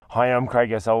Hi, I'm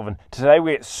Craig O'Sullivan. Today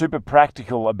we get super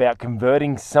practical about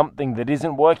converting something that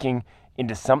isn't working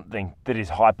into something that is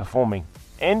high performing.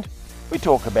 And we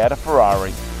talk about a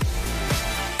Ferrari.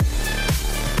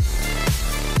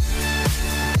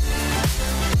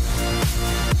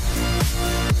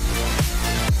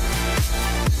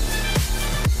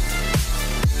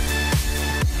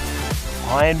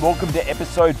 Hi and welcome to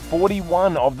episode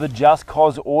 41 of the Just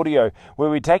Cause Audio, where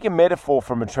we take a metaphor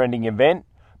from a trending event,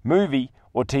 movie,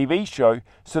 or TV show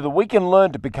so that we can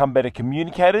learn to become better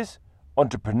communicators,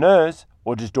 entrepreneurs,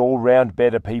 or just all-round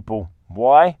better people.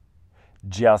 Why?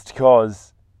 Just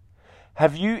cause.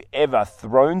 Have you ever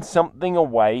thrown something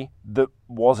away that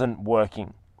wasn't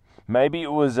working? Maybe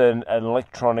it was an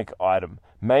electronic item.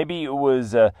 Maybe it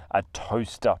was a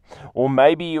toaster. Or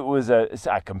maybe it was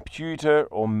a computer.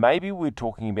 Or maybe we're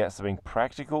talking about something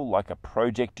practical like a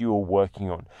project you were working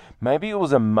on. Maybe it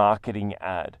was a marketing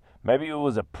ad. Maybe it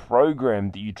was a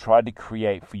program that you tried to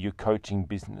create for your coaching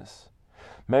business.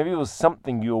 Maybe it was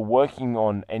something you were working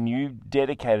on and you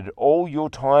dedicated all your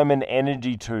time and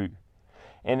energy to.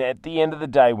 And at the end of the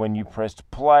day, when you pressed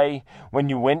play, when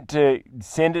you went to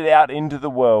send it out into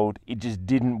the world, it just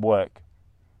didn't work.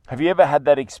 Have you ever had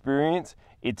that experience?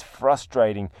 It's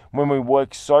frustrating when we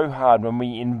work so hard, when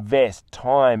we invest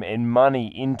time and money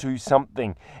into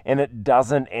something and it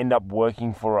doesn't end up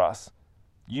working for us.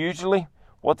 Usually,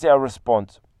 what's our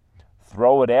response?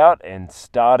 Throw it out and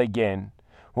start again.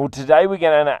 Well, today we're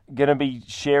going to be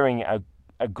sharing a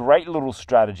great little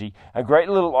strategy, a great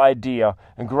little idea,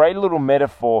 a great little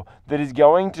metaphor that is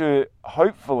going to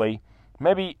hopefully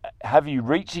maybe have you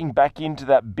reaching back into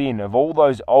that bin of all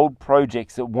those old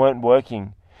projects that weren't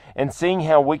working and seeing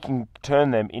how we can turn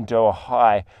them into a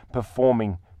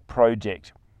high-performing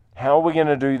project. How are we going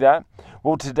to do that?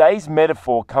 Well, today's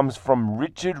metaphor comes from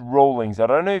Richard Rawlings. I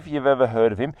don't know if you've ever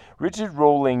heard of him. Richard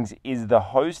Rawlings is the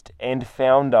host and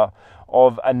founder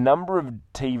of a number of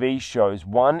TV shows.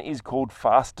 One is called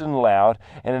Fast and Loud,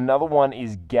 and another one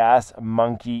is Gas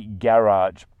Monkey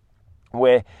Garage,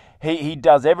 where he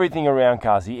does everything around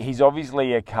cars. He's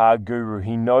obviously a car guru.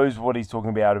 He knows what he's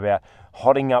talking about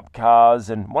hotting up cars,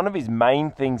 and one of his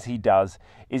main things he does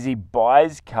is he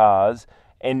buys cars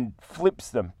and flips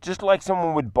them, just like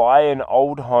someone would buy an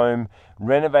old home,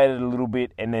 renovate it a little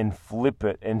bit, and then flip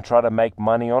it and try to make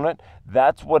money on it.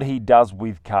 That's what he does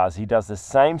with cars. He does the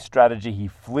same strategy. He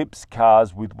flips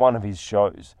cars with one of his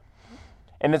shows.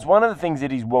 And it's one of the things that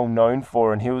he's well known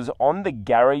for. And he was on the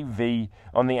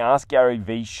Ask Gary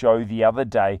V show the other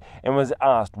day and was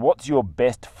asked, "What's your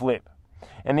best flip?"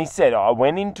 And he said, I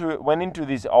went into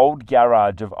this old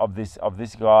garage of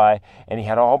this guy, and he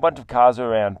had a whole bunch of cars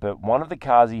around, but one of the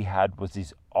cars he had was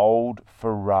this old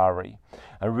Ferrari,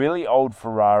 a really old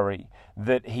Ferrari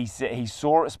that he said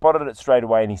spotted it straight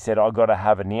away, and he said, "I got to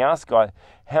have it." And he asked guy,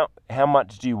 "How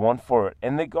much do you want for it?"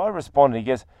 And the guy responded, he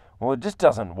goes, "Well, it just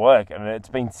doesn't work, and it's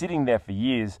been sitting there for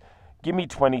years. Give me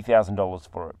 $20,000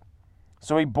 for it."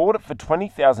 So he bought it for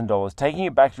 $20,000, taking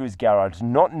it back to his garage,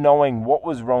 not knowing what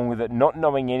was wrong with it, not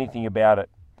knowing anything about it.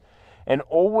 And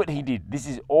this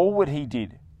is all what he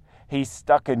did. He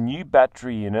stuck a new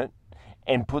battery in it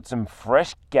and put some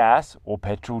fresh gas or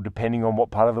petrol, depending on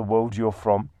what part of the world you're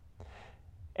from,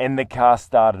 and the car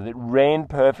started. It ran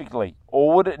perfectly.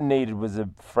 All it needed was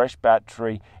a fresh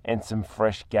battery and some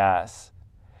fresh gas.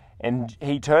 And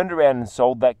he turned around and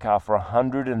sold that car for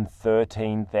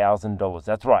 $113,000.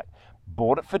 That's right.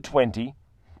 Bought it for $20,000,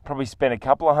 probably spent a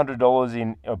couple of $100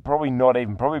 in, or probably not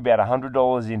even, probably about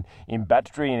 $100 in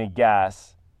battery and a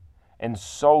gas, and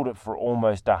sold it for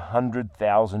almost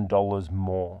 $100,000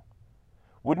 more.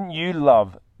 Wouldn't you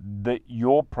love that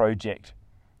your project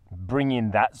bring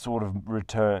in that sort of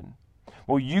return?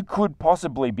 Well, you could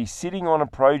possibly be sitting on a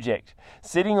project,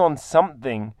 sitting on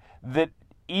something that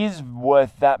is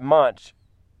worth that much,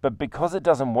 but because it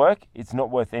doesn't work, it's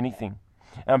not worth anything.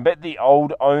 And I bet the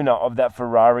old owner of that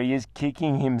Ferrari is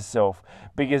kicking himself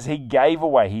because he pretty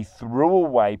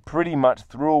much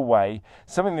threw away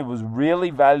something that was really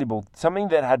valuable, something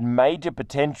that had major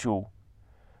potential,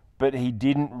 but he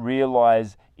didn't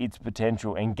realize its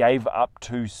potential and gave up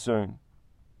too soon.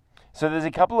 So there's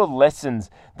a couple of lessons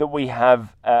that we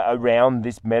have around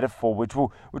this metaphor, which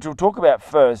we'll talk about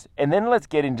first, and then let's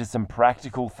get into some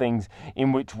practical things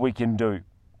in which we can do.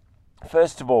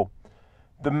 First of all,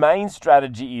 the main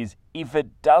strategy is, if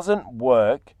it doesn't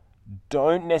work,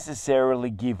 don't necessarily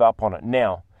give up on it.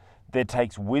 Now, there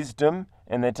takes wisdom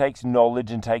and there takes knowledge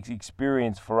and takes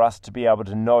experience for us to be able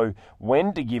to know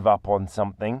when to give up on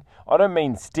something. I don't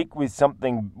mean stick with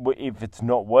something if it's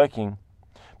not working,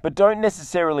 but don't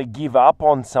necessarily give up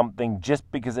on something just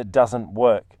because it doesn't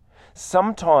work.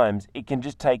 Sometimes it can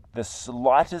just take the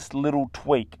slightest little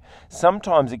tweak.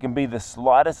 Sometimes it can be the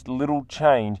slightest little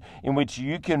change in which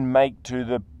you can make to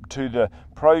the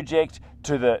project,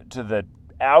 to the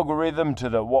algorithm, to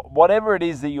the whatever it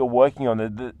is that you're working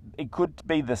on. It could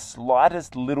be the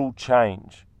slightest little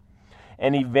change,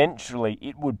 and eventually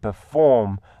it would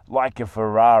perform like a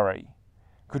Ferrari.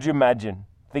 Could you imagine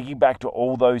thinking back to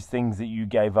all those things that you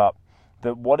gave up?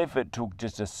 That what if it took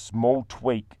just a small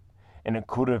tweak and it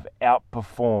could have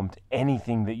outperformed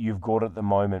anything that you've got at the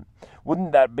moment?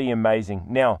 Wouldn't that be amazing?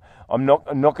 Now, I'm not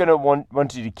going to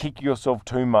want you to kick yourself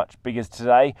too much, because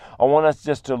today I want us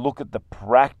just to look at the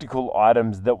practical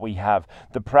items that we have,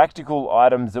 the practical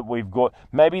items that we've got.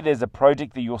 Maybe there's a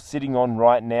project that you're sitting on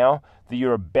right now that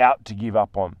you're about to give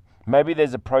up on. Maybe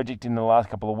there's a project in the last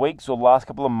couple of weeks or last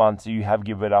couple of months that you have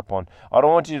given up on. I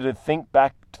don't want you to think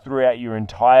back throughout your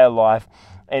entire life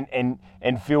and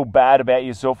feel bad about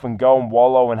yourself and go and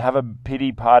wallow and have a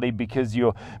pity party because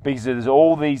there's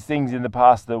all these things in the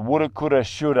past that woulda, coulda,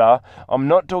 shoulda. I'm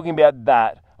not talking about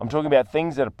that. I'm talking about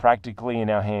things that are practically in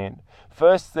our hand.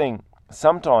 First thing,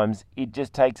 sometimes it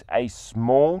just takes a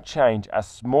small change, a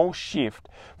small shift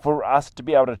for us to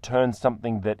be able to turn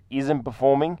something that isn't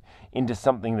performing into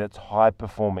something that's high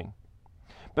performing.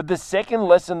 But the second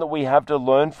lesson that we have to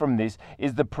learn from this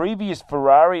is the previous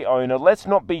Ferrari owner. Let's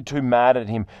not be too mad at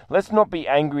him. Let's not be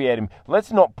angry at him.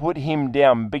 Let's not put him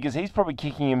down, because he's probably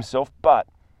kicking himself, but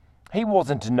he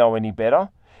wasn't to know any better.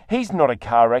 He's not a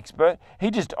car expert.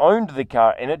 He just owned the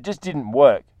car and it just didn't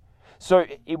work. So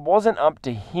it wasn't up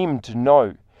to him to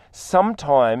know.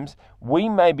 Sometimes we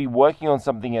may be working on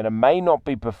something and it may not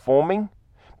be performing,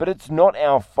 but it's not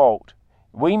our fault.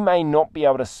 We may not be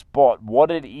able to spot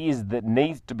what it is that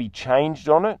needs to be changed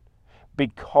on it,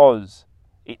 because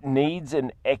it needs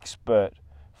an expert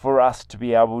for us to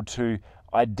be able to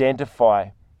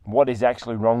identify what is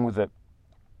actually wrong with it.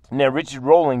 Now, Richard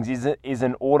Rawlings is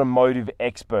an automotive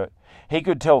expert. He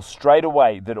could tell straight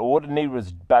away that all it needed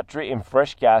was battery and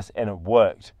fresh gas, and it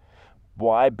worked.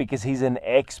 Why? Because he's an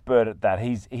expert at that.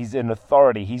 He's an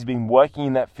authority. He's been working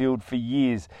in that field for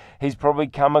years. He's probably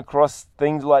come across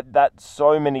things like that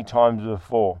so many times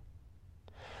before.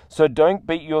 So don't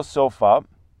beat yourself up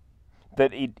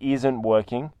that it isn't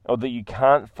working or that you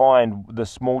can't find the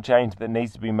small change that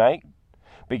needs to be made,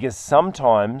 because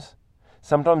sometimes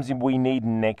we need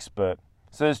an expert.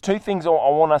 So there's two things I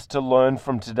want us to learn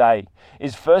from today.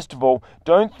 Is first of all,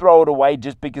 don't throw it away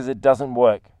just because it doesn't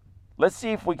work. Let's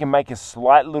see if we can make a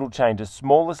slight little change, the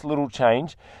smallest little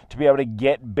change, to be able to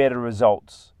get better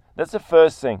results. That's the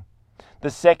first thing. The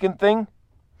second thing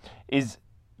is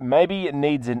maybe it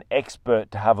needs an expert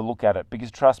to have a look at it,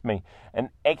 because trust me, an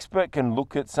expert can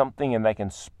look at something and they can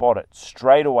spot it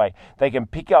straight away. They can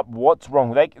pick up what's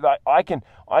wrong. I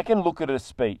can look at a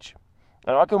speech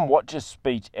and I can watch a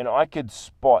speech and I could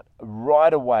spot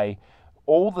right away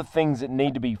all the things that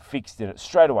need to be fixed in it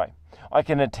straight away. I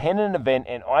can attend an event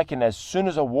and I can, as soon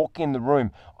as I walk in the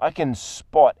room, I can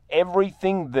spot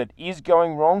everything that is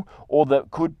going wrong or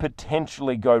that could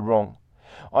potentially go wrong.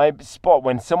 I spot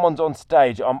when someone's on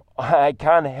stage, I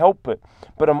can't help it,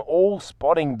 but I'm all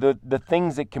spotting the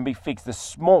things that can be fixed, the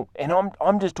small. And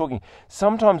I'm just talking,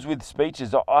 sometimes with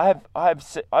speeches,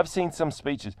 I've seen some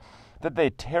speeches that they're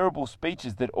terrible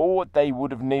speeches, that all what they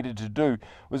would have needed to do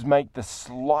was make the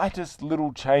slightest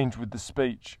little change with the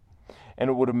speech, and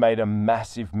it would have made a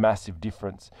massive, massive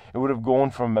difference. It would have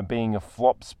gone from being a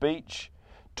flop speech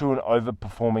to an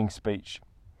overperforming speech.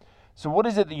 So what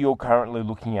is it that you're currently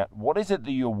looking at? What is it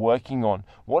that you're working on?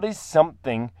 What is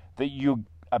something that you're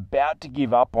about to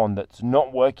give up on that's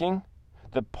not working,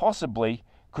 that possibly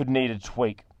could need a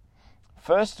tweak?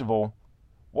 First of all,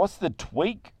 what's the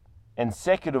tweak? And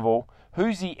second of all,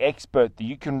 who's the expert that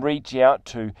you can reach out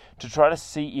to try to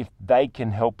see if they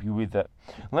can help you with it?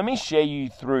 Let me share you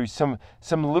through some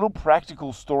little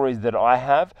practical stories that I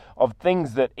have of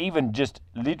things that even just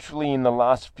literally in the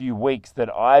last few weeks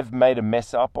that I've made a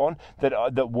mess up on,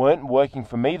 that weren't working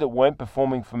for me, that weren't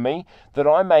performing for me, that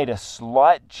I made a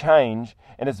slight change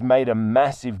and it's made a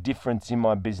massive difference in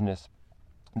my business.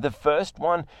 The first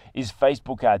one is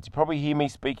Facebook ads. You probably hear me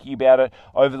speaking about it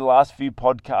over the last few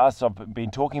podcasts. I've been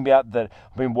talking about that.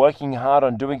 I've been working hard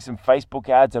on doing some Facebook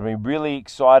ads. I've been really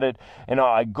excited, and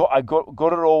I got it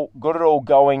all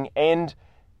going, and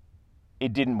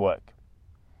it didn't work.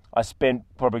 I spent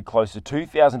probably close to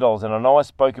 $2,000, and I know I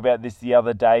spoke about this the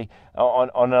other day on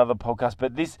another podcast,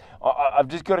 but I've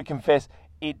just got to confess,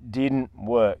 it didn't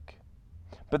work.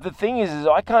 But the thing is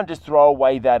I can't just throw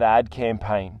away that ad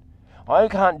campaign. I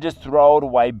can't just throw it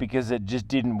away because it just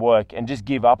didn't work and just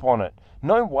give up on it.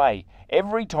 No way.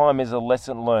 Every time is a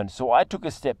lesson learned. So I took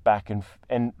a step back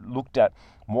and looked at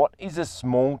what is the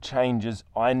small changes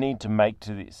I need to make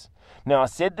to this. Now, I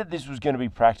said that this was going to be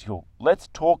practical. Let's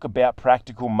talk about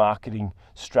practical marketing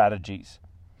strategies.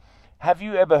 Have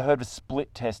you ever heard of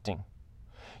split testing?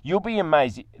 You'll be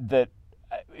amazed that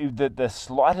the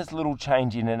slightest little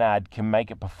change in an ad can make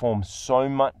it perform so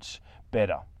much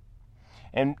better.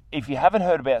 And if you haven't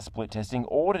heard about split testing,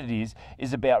 all it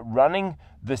is about running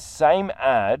the same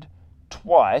ad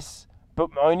twice, but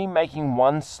only making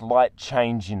one slight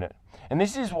change in it. And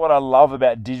this is what I love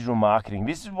about digital marketing.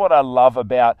 This is what I love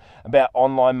about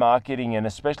online marketing, and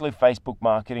especially Facebook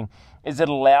marketing, is it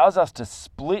allows us to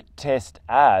split test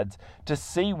ads to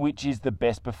see which is the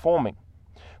best performing.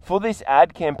 For this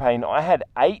ad campaign, I had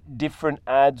 8 different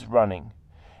ads running.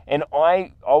 And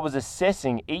I was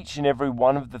assessing each and every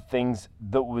one of the things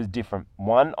that was different.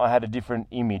 One, I had a different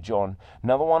image on.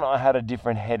 Another one, I had a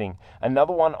different heading.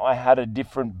 Another one, I had a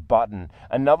different button.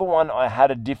 Another one, I had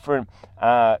a different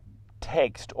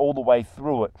text all the way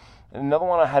through it. Another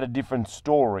one, I had a different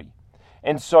story.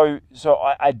 And so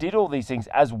I did all these things,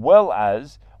 as well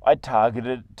as I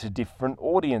targeted to different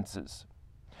audiences.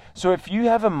 So if you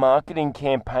have a marketing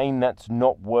campaign that's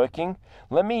not working,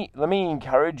 let me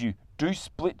encourage you. Do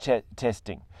split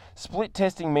testing. Split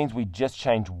testing means we just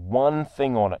change one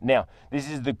thing on it. Now, this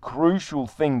is the crucial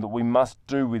thing that we must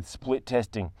do with split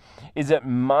testing, is it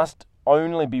must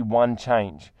only be one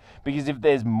change. Because if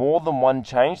there's more than one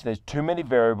change, there's too many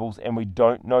variables and we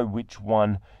don't know which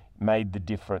one made the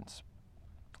difference.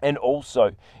 And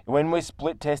also, when we're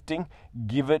split testing,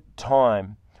 give it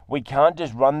time. We can't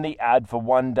just run the ad for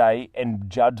one day and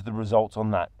judge the results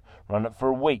on that. Run it for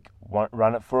a week,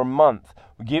 run it for a month.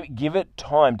 Give it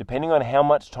time, depending on how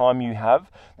much time you have.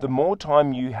 The more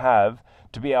time you have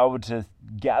to be able to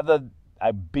gather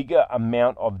a bigger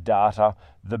amount of data,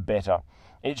 the better.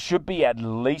 It should be at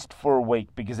least for a week,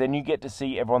 because then you get to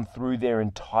see everyone through their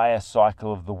entire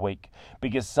cycle of the week,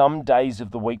 because some days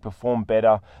of the week perform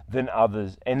better than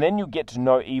others, and then you get to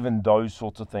know even those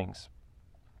sorts of things.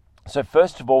 So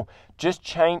first of all, just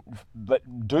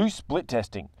do split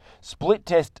testing. Split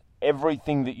test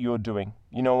everything that you're doing.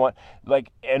 You know what?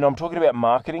 And I'm talking about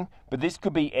marketing, but this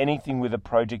could be anything with a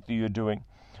project that you're doing.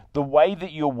 The way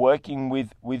that you're working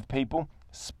with people,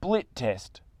 split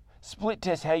test. Split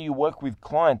test how you work with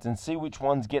clients and see which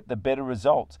ones get the better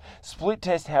results. Split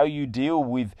test how you deal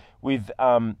with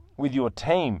your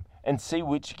team and see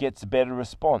which gets a better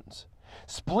response.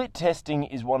 Split testing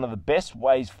is one of the best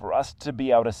ways for us to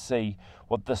be able to see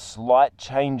what the slight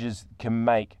changes can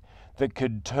make that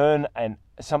could turn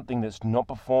something that's not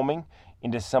performing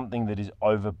into something that is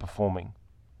overperforming.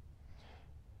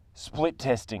 Split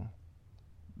testing.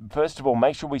 First of all,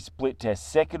 make sure we split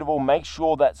test. Second of all, make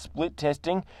sure that split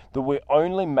testing, that we're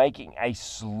only making a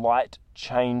slight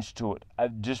change to it.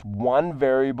 Just one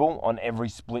variable on every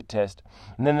split test.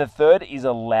 And then the third is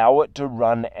allow it to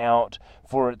run out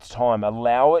for its time.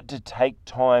 Allow it to take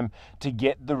time to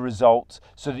get the results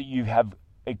so that you have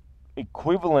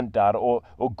equivalent data or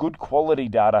good quality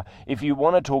data. If you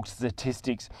want to talk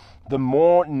statistics, the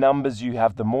more numbers you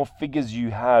have, the more figures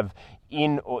you have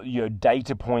in your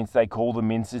data points, they call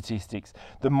them in statistics.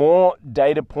 The more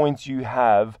data points you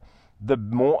have, the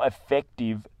more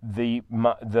effective the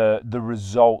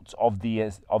results of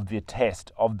the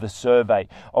test, of the survey,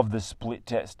 of the split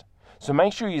test. So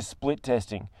make sure you're split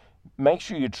testing. Make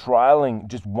sure you're trialing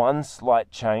just one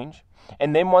slight change,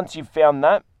 and then once you've found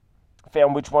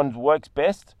which one works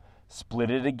best,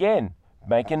 split it again,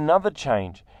 make another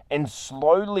change, and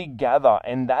slowly gather.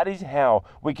 And that is how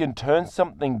we can turn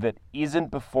something that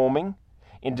isn't performing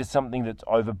into something that's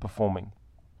overperforming.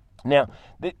 Now,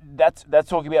 that's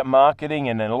talking about marketing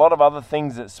and a lot of other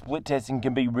things that split testing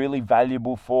can be really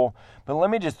valuable for. But let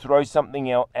me just throw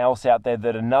something else out there,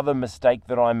 that another mistake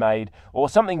that I made, or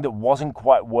something that wasn't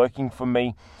quite working for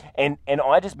me, and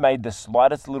I just made the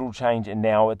slightest little change, and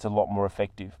now it's a lot more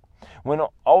effective. When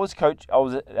I was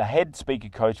a head speaker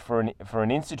coach for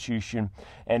an institution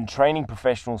and training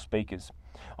professional speakers.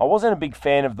 I wasn't a big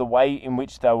fan of the way in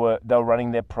which they were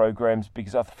running their programs,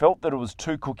 because I felt that it was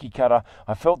too cookie cutter.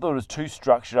 I felt that it was too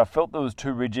structured. I felt that it was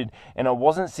too rigid, and I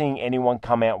wasn't seeing anyone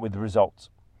come out with results.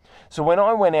 So when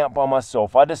I went out by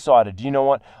myself, I decided, you know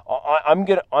what, I'm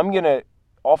gonna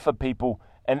offer people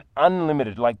an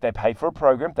unlimited, like they pay for a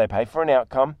program, they pay for an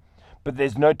outcome, but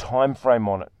there's no time frame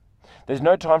on it. There's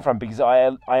no time frame because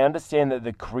I understand that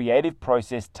the creative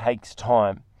process takes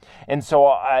time. And so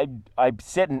I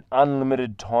set an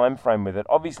unlimited time frame with it,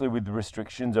 obviously with the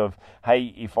restrictions of,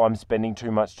 hey, if I'm spending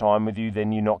too much time with you,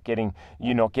 then you're not getting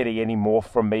any more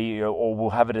from me, or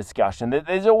we'll have a discussion.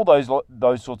 There's all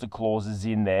those sorts of clauses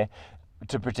in there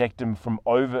to protect them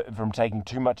from taking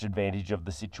too much advantage of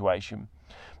the situation.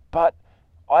 But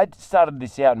I started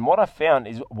this out, and what I found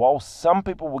is, while some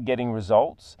people were getting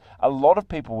results, a lot of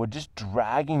people were just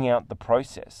dragging out the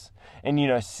process.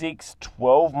 And 6,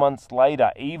 12 months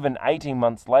later, even 18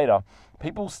 months later,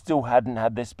 people still hadn't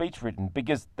had their speech written,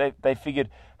 because they figured,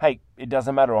 hey, it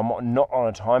doesn't matter, I'm not on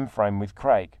a time frame with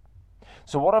Craig.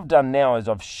 So what I've done now is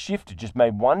I've just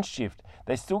made one shift.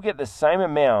 They still get the same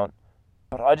amount,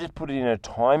 but I just put it in a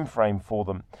time frame for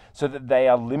them, so that they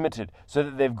are limited, so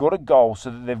that they've got a goal, so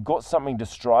that they've got something to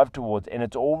strive towards, and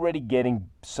it's already getting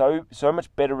so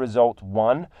much better results,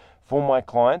 one, for my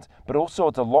clients, but also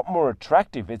it's a lot more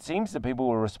attractive. It seems that people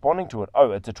are responding to it.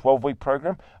 Oh, it's a 12-week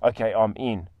program? Okay, I'm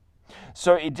in.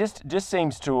 So it just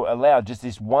seems to allow just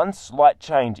this one slight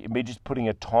change in me just putting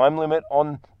a time limit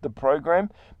on the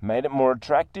program, made it more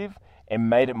attractive, and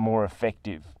made it more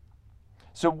effective.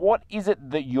 So what is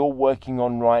it that you're working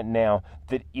on right now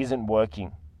that isn't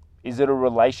working? Is it a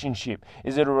relationship?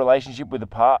 Is it a relationship with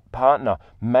a partner?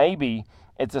 Maybe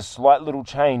it's a slight little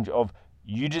change of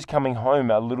you just coming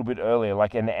home a little bit earlier,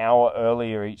 like an hour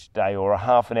earlier each day, or a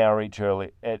half an hour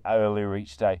earlier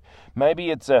each day.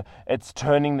 Maybe it's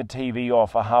turning the TV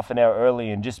off a half an hour early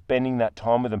and just spending that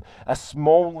time with them. A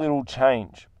small little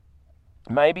change.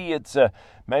 Maybe it's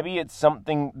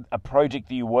something, a project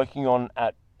that you're working on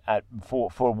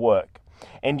for work,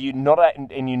 and you're not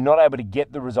able to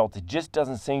get the results. It just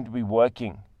doesn't seem to be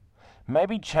working.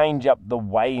 Maybe change up the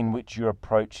way in which you're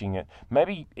approaching it.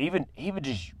 Maybe even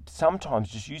just sometimes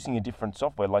just using a different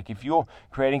software. Like if you're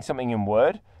creating something in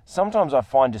Word, sometimes I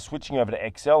find just switching over to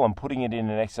Excel and putting it in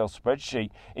an Excel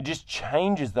spreadsheet, it just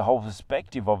changes the whole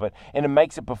perspective of it, and it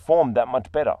makes it perform that much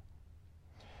better.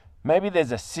 Maybe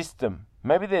there's a system,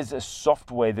 maybe there's a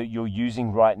software that you're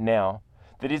using right now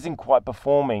that isn't quite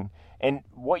performing, and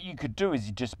what you could do is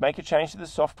you just make a change to the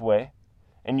software,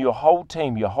 and your whole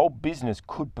team, your whole business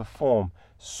could perform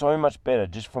so much better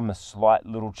just from a slight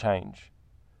little change.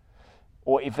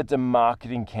 Or if it's a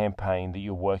marketing campaign that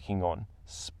you're working on,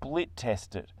 split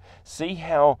test it. See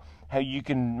how you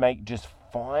can make just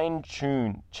fine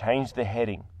tune, change the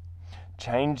heading,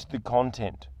 change the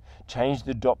content, change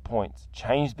the dot points,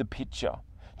 change the picture,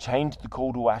 change the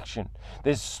call to action.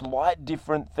 There's slight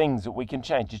different things that we can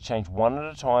change. Just change one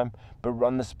at a time, but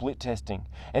run the split testing.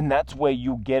 And that's where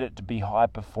you'll get it to be high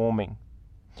performing.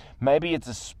 Maybe it's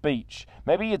a speech.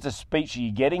 Maybe it's a speech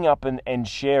you're getting up and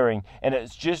sharing, and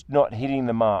it's just not hitting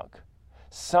the mark.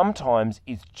 Sometimes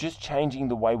it's just changing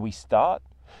the way we start.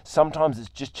 Sometimes it's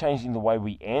just changing the way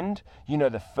we end.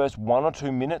 The first 1 or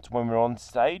 2 minutes when we're on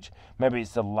stage. Maybe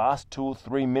it's the last 2 or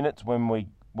 3 minutes when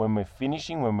we're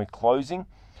finishing, when we're closing.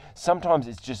 Sometimes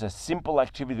it's just a simple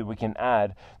activity that we can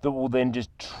add that will then just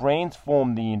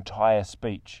transform the entire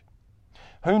speech.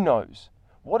 Who knows?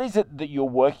 What is it that you're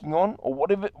working on, or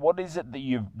what is it that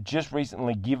you've just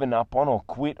recently given up on, or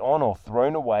quit on, or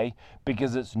thrown away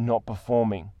because it's not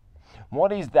performing?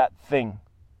 What is that thing?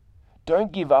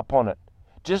 Don't give up on it.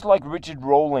 Just like Richard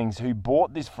Rawlings, who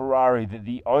bought this Ferrari that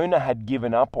the owner had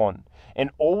given up on,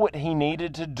 and all what he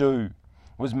needed to do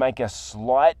was make a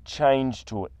slight change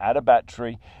to it, add a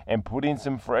battery and put in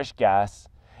some fresh gas,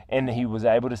 and he was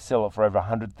able to sell it for over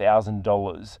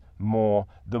 $100,000 more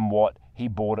than what he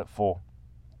bought it for.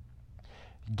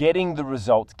 Getting the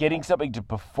results, getting something to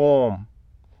perform,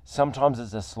 sometimes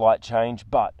it's a slight change,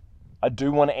 but I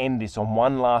do want to end this on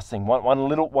one last thing, one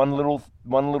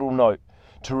little note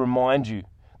to remind you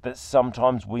that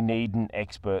sometimes we need an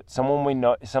expert, someone we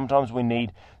know. Sometimes we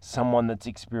need someone that's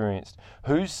experienced.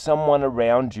 Who's someone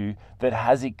around you that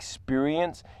has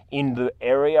experience in the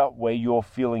area where you're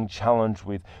feeling challenged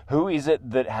with? Who is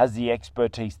it that has the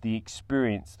expertise, the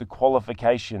experience, the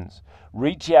qualifications?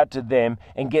 Reach out to them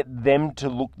and get them to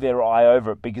look their eye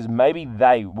over it, because maybe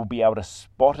they will be able to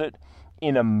spot it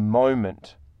in a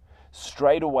moment.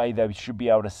 Straight away, they should be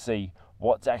able to see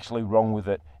what's actually wrong with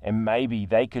it, and maybe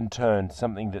they can turn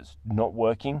something that's not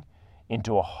working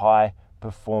into a high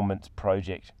performance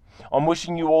project. I'm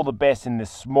wishing you all the best in the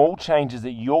small changes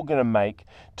that you're going to make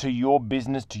to your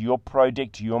business, to your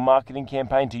project, to your marketing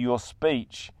campaign, to your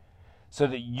speech, so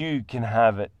that you can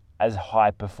have it as high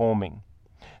performing.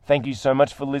 Thank you so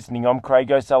much for listening. I'm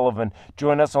Craig O'Sullivan.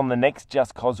 Join us on the next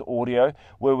Just Cause Audio,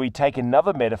 where we take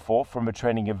another metaphor from a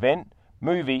trending event,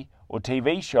 movie, or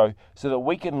TV show, so that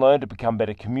we can learn to become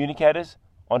better communicators,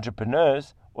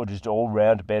 entrepreneurs, or just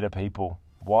all-round better people.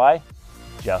 Why?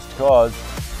 Just cause.